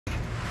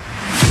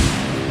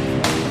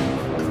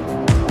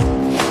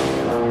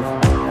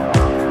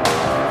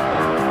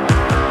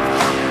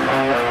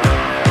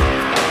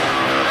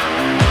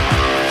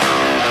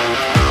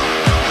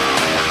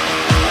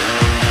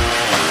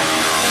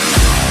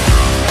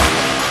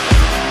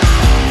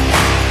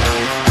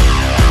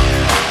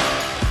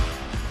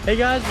Hey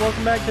guys,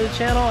 welcome back to the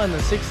channel and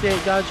the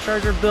 68 Dodge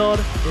Charger build.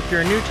 If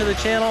you're new to the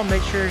channel,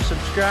 make sure you're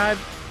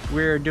subscribed.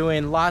 We're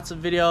doing lots of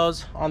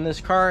videos on this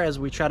car as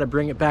we try to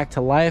bring it back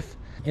to life.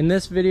 In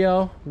this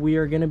video, we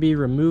are going to be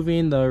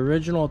removing the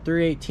original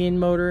 318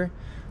 motor.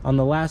 On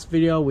the last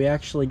video, we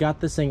actually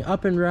got this thing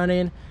up and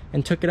running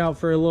and took it out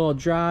for a little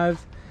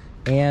drive,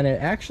 and it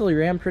actually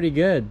ran pretty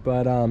good,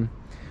 but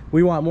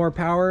we want more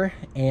power,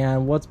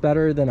 and what's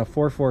better than a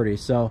 440?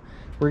 So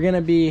we're going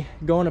to be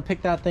going to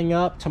pick that thing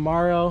up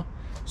tomorrow.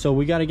 So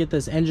we got to get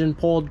this engine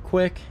pulled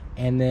quick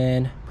and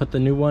then put the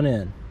new one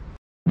in.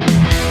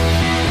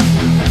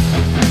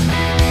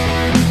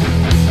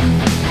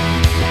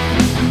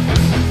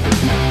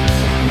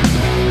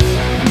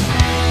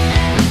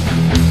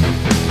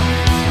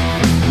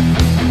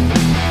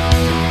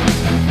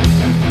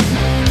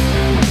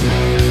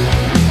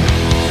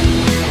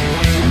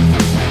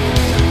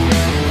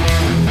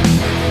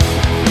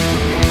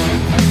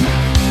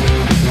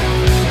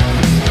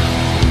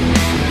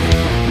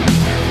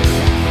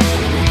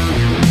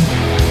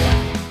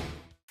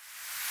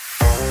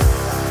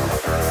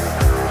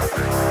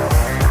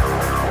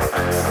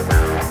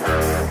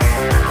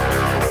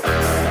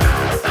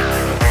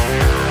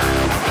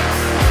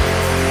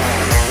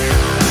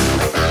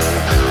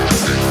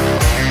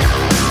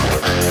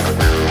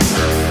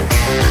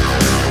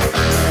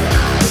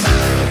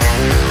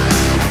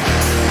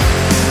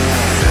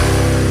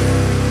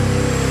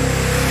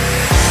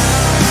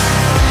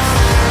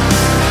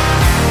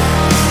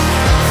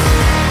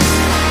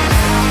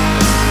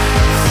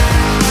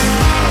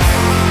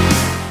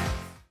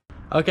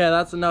 Okay,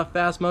 that's enough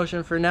fast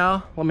motion for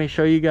now. Let me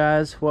show you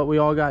guys what we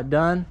all got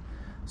done.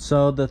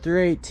 So the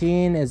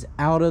 318 is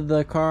out of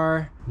the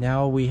car.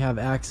 Now we have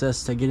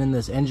access to getting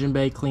this engine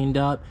bay cleaned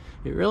up.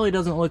 It really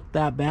doesn't look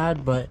that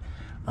bad, but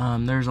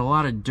there's a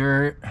lot of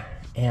dirt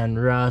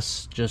and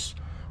rust just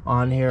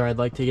on here. I'd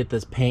like to get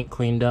this paint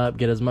cleaned up,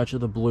 get as much of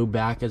the blue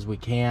back as we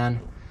can.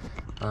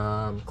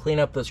 Clean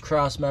up this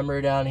cross member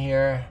down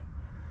here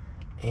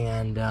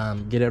and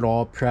get it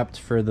all prepped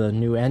for the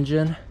new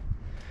engine.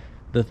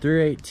 The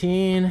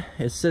 318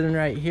 is sitting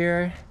right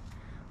here.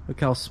 Look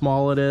how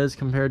small it is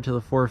compared to the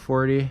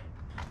 440.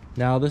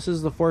 Now this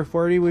is the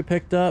 440 we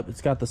picked up.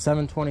 It's got the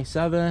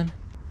 727.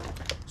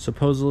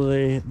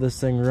 Supposedly this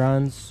thing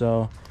runs.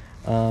 So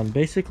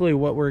basically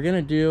what we're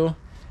gonna do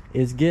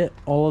is get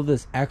all of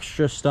this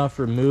extra stuff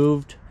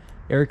removed.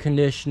 Air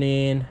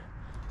conditioning,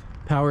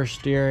 power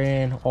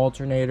steering,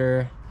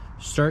 alternator.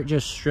 Start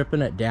just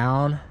stripping it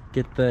down.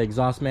 Get the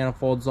exhaust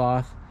manifolds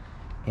off.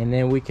 And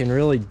then we can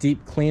really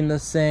deep clean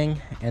this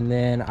thing. And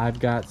then I've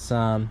got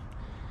some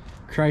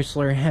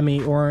Chrysler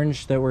Hemi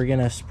Orange that we're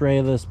gonna spray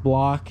this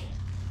block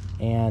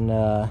and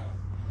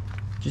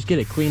just get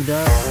it cleaned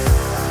up.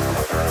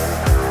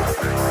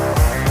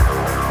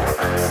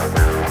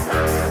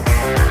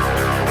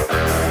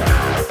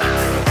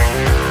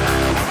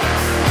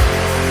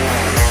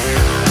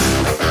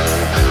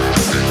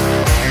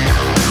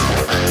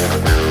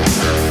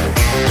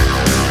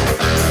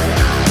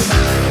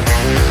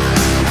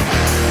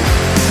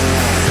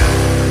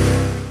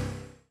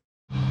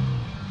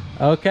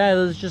 Okay,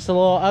 this is just a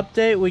little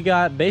update. We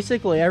got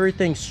basically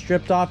everything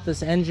stripped off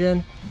this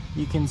engine.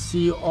 You can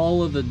see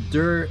all of the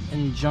dirt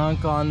and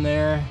junk on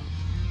there.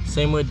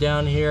 Same with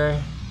down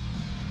here.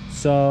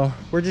 So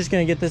we're just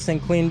gonna get this thing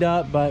cleaned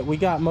up, but we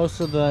got most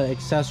of the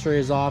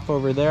accessories off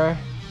over there.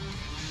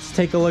 Let's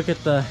take a look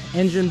at the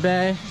engine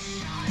bay.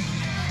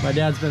 My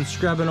dad's been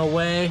scrubbing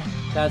away.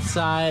 That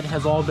side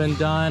has all been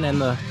done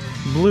and the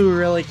blue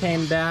really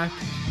came back.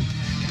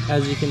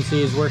 As you can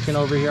see, he's working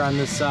over here on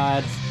this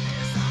side.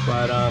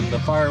 But the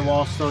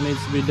firewall still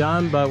needs to be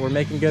done, but we're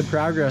making good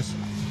progress.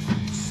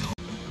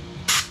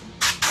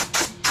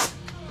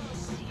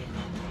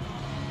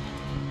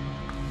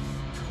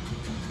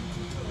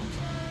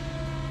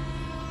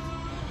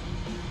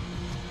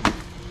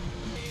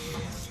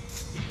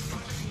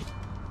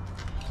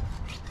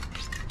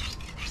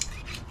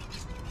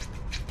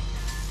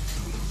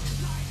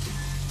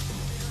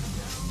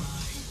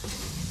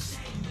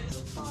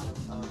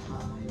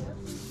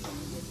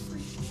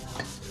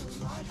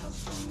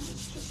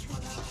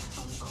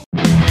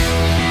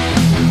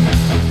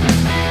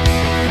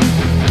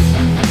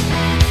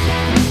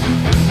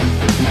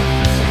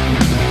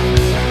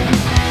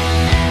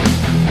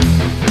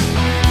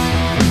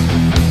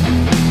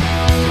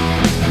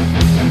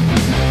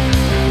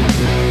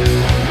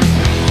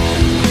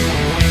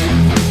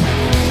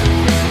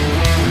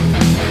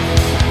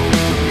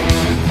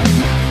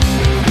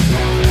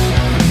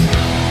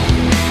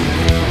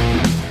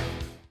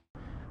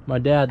 My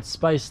dad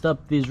spiced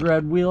up these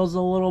red wheels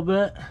a little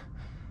bit,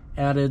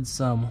 added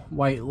some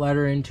white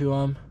lettering to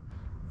them.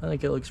 I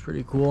think it looks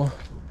pretty cool.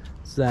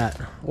 It's that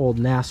old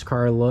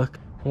NASCAR look.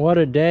 What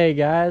a day,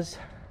 guys.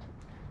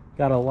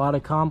 Got a lot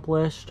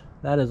accomplished.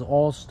 That is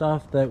all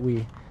stuff that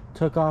we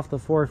took off the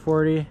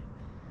 440.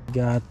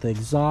 Got the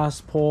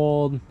exhaust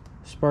pulled,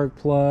 spark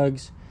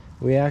plugs.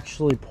 We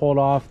actually pulled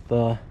off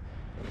the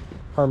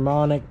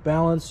harmonic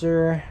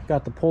balancer,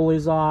 got the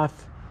pulleys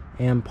off,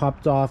 and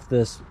popped off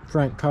this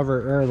front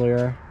cover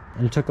earlier.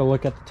 and took a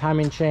look at the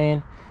timing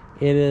chain.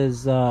 It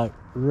is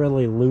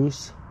really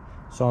loose,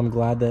 so I'm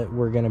glad that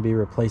we're going to be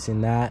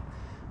replacing that.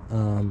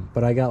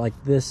 But I got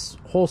like this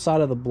whole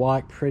side of the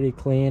block pretty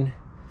clean.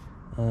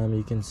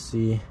 You can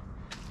see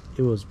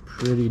it was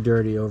pretty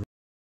dirty over.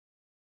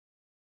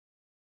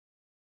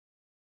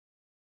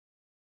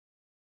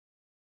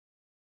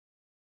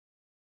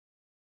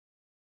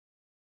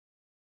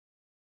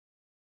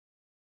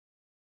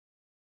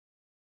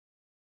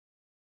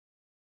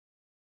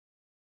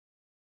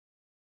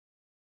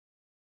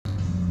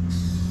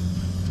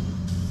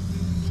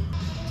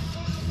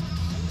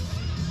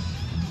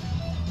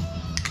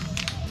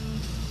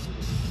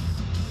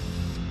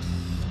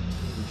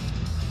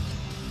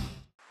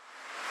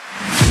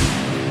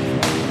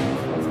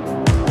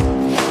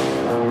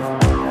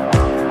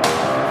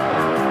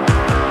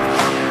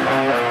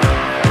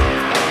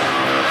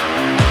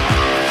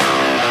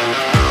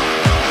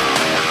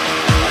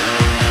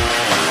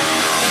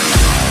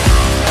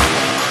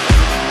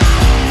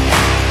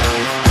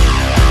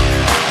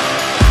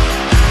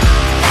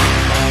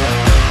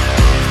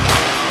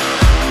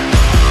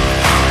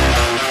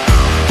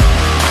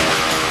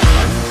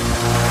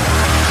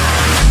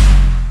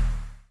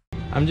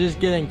 I'm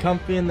just getting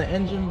comfy in the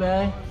engine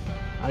bay.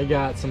 I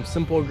got some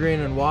simple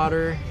green and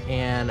water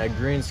and a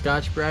green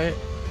Scotch-Brite,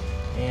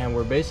 and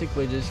we're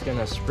basically just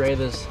gonna spray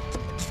this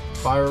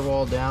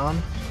firewall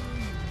down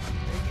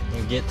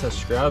and get to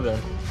scrubbing.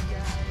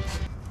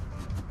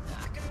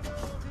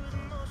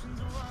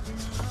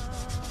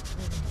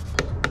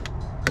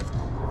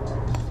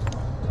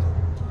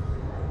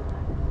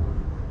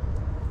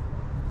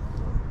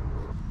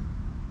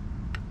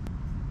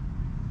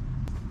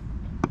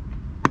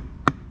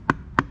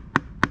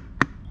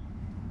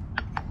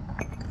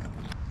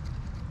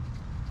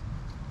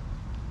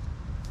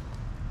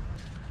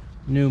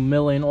 New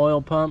milling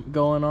oil pump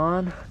going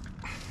on.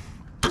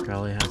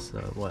 Probably has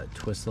to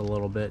twist a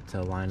little bit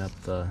to line up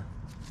the.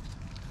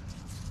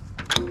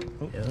 Oh,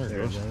 yeah,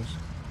 there it goes.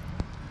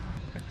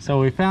 So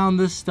we found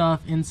this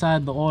stuff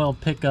inside the oil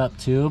pickup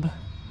tube.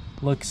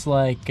 Looks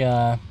like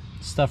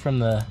stuff from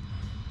the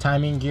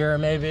timing gear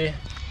maybe.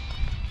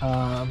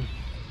 And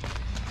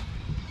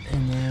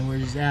then we're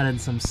just adding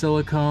some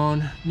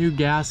silicone, new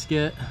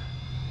gasket,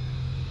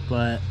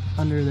 but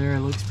under there it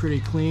looks pretty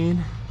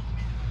clean.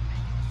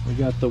 We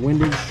got the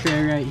windage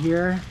tray right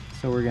here,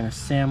 so we're gonna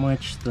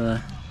sandwich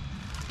the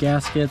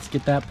gaskets,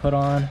 get that put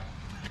on.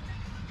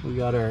 We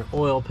got our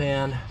oil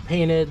pan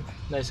painted,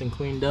 nice and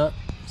cleaned up,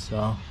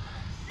 so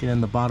get in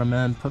the bottom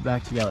end, put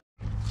back together.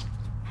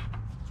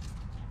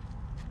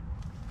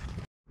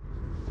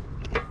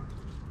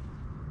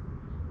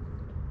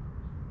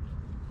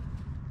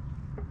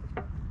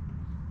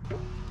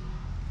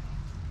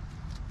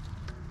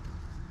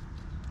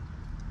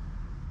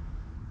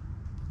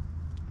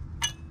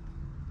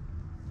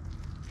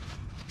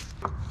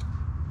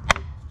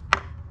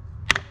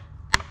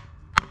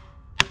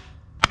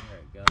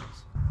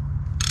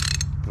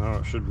 Now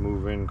it should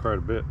move in quite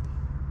a bit.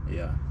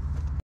 Yeah.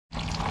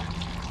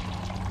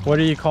 What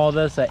do you call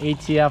this? A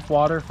ATF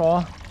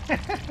waterfall?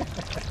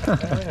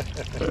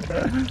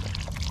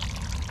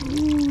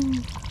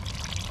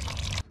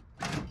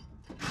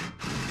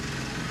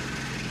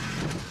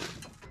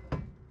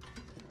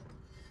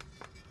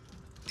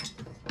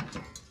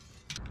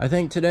 I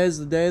think today's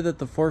the day that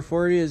the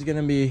 440 is going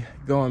to be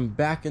going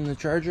back in the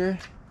Charger.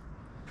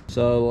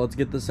 So let's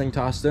get this thing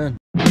tossed in.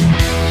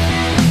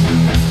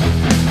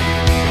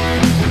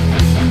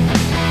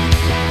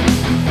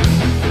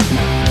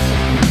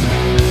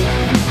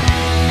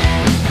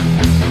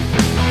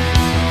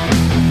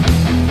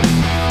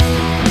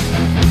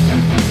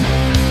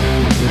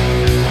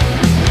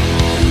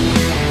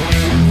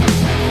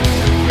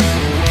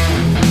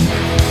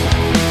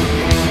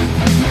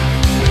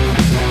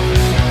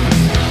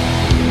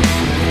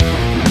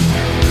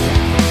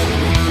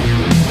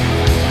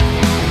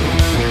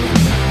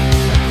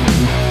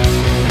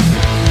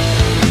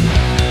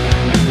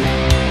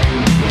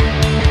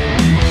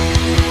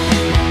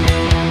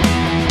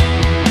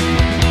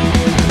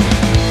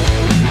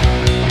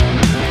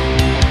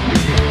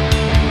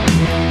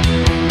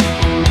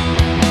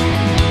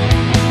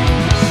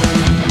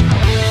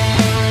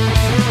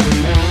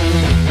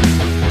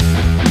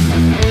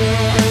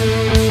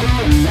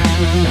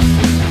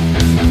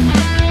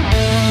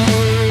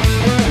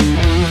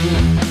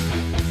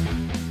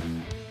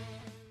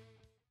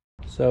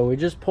 So we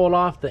just pulled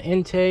off the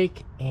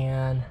intake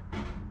and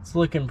it's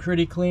looking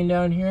pretty clean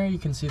down here. You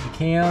can see the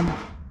cam.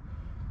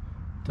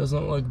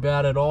 Doesn't look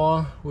bad at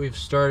all. We've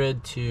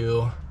started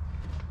to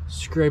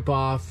scrape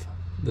off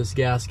this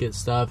gasket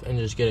stuff and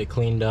just get it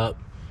cleaned up.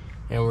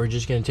 And we're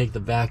just gonna take the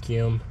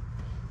vacuum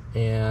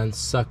and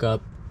suck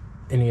up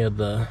any of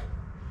the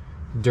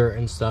dirt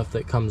and stuff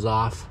that comes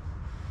off.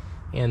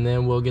 And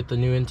then we'll get the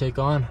new intake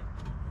on.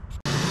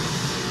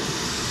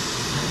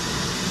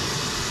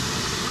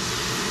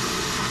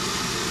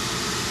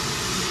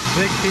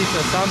 Big piece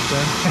of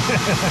something.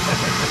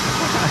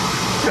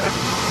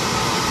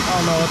 I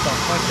don't know what the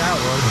fuck that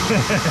was.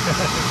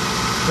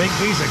 Big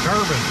piece of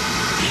carbon.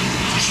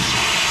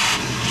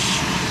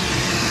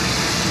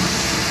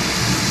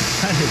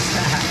 What is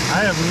that?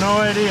 I have no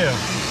idea.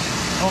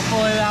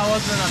 Hopefully that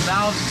wasn't a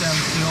valve stem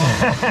seal.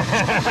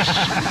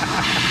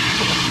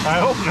 I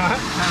hope not.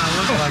 Kind of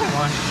looks like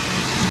one.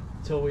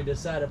 Until we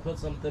decide to put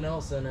something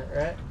else in it,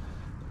 right?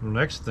 The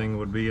next thing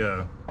would be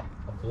a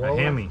blower?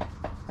 Hemi.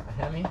 A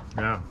Hemi?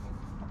 Yeah.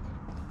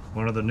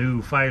 One of the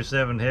new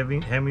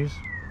 5.7 Hemis,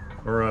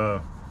 or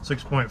a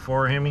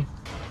 6.4 Hemi.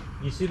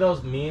 You see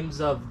those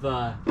memes of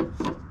the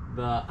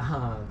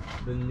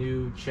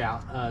new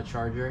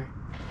charger,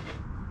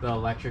 the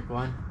electric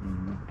one,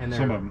 and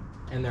Some of them.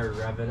 And they're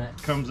revving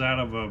it. Comes out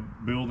of a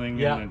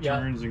building and it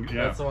turns and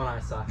That's the one I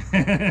saw.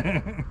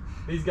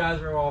 These guys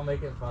were all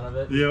making fun of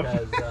it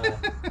because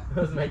it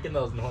was making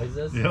those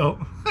noises. Yep.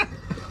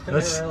 And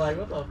they were like,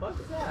 "What the fuck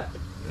is that?"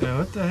 Yeah,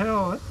 what the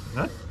hell?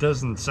 That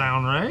doesn't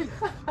sound right.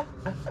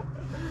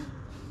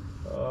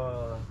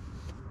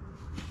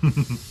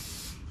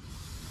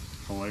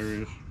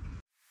 Hilarious.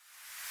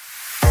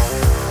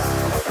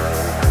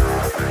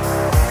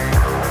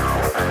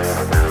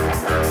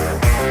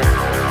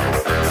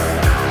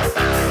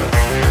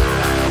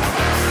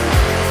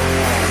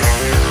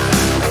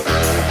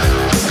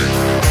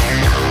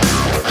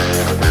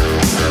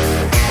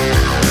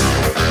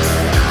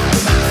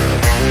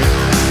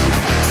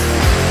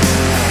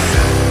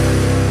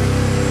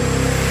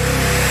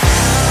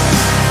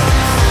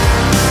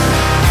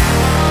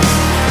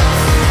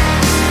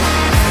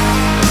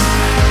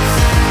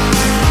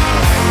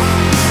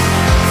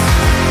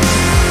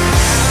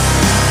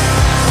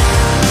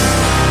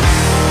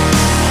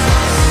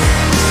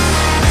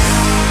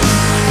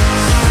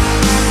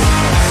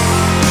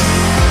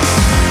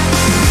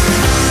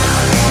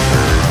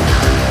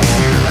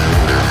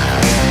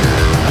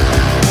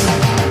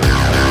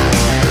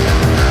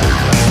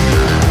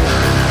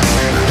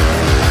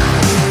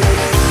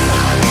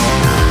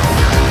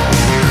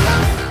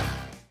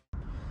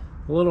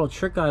 A little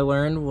trick I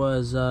learned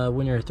was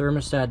when your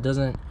thermostat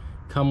doesn't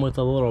come with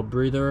a little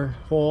breather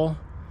hole,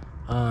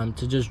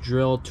 to just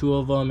drill 2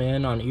 of them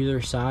in on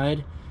either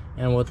side,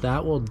 and what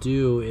that will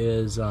do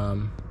is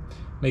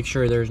make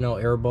sure there's no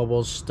air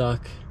bubbles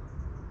stuck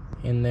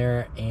in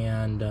there,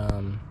 and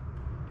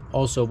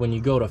also when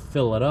you go to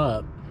fill it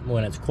up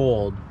when it's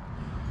cold,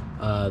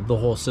 the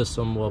whole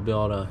system will be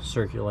able to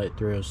circulate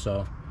through.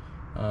 So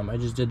I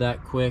just did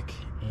that quick,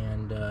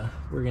 and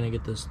we're gonna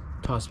get this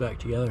tossed back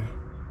together.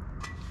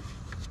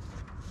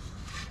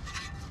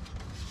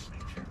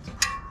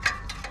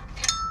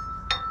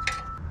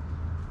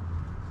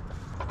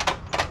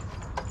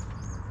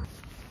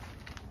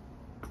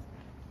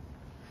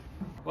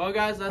 Well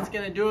guys, that's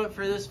gonna do it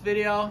for this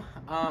video.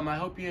 I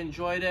hope you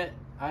enjoyed it.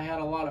 I had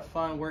a lot of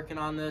fun working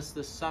on this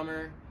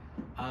summer,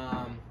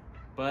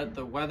 but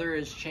the weather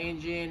is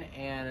changing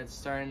and it's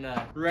starting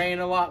to rain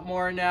a lot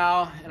more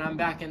now, and I'm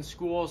back in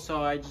school,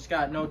 so I just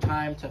got no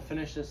time to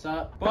finish this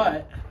up.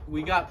 But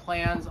we got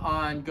plans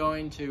on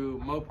going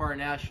to Mopar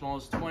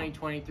Nationals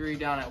 2023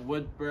 down at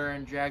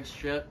Woodburn Drag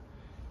Strip,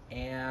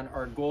 and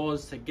our goal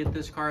is to get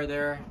this car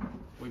there.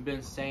 We've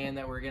been saying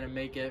that we're gonna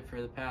make it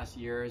for the past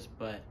years,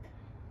 but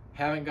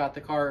haven't got the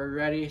car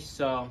ready,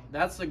 so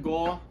that's the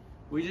goal.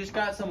 We just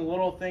got some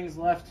little things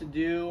left to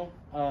do,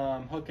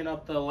 hooking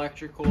up the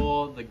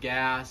electrical, the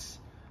gas.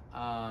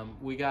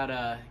 We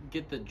gotta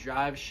get the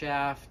drive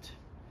shaft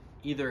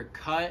either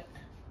cut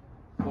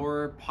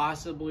or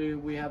possibly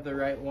we have the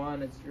right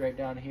one. It's right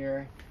down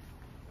here,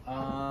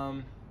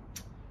 and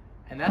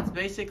that's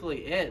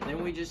basically it.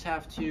 Then we just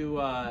have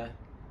to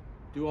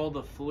do all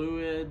the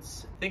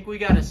fluids. I think we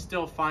got to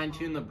still fine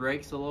tune the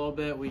brakes a little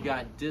bit. We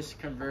got disc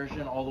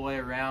conversion all the way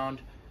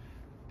around,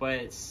 but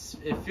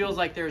it feels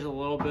like there's a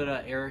little bit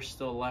of air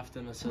still left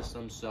in the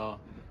system. So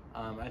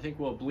I think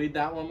we'll bleed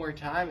that one more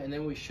time and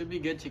then we should be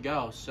good to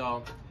go.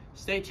 So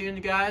stay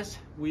tuned guys.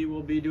 We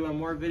will be doing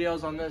more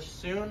videos on this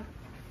soon.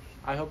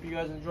 I hope you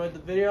guys enjoyed the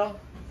video,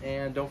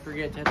 and don't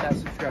forget to hit that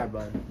subscribe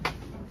button.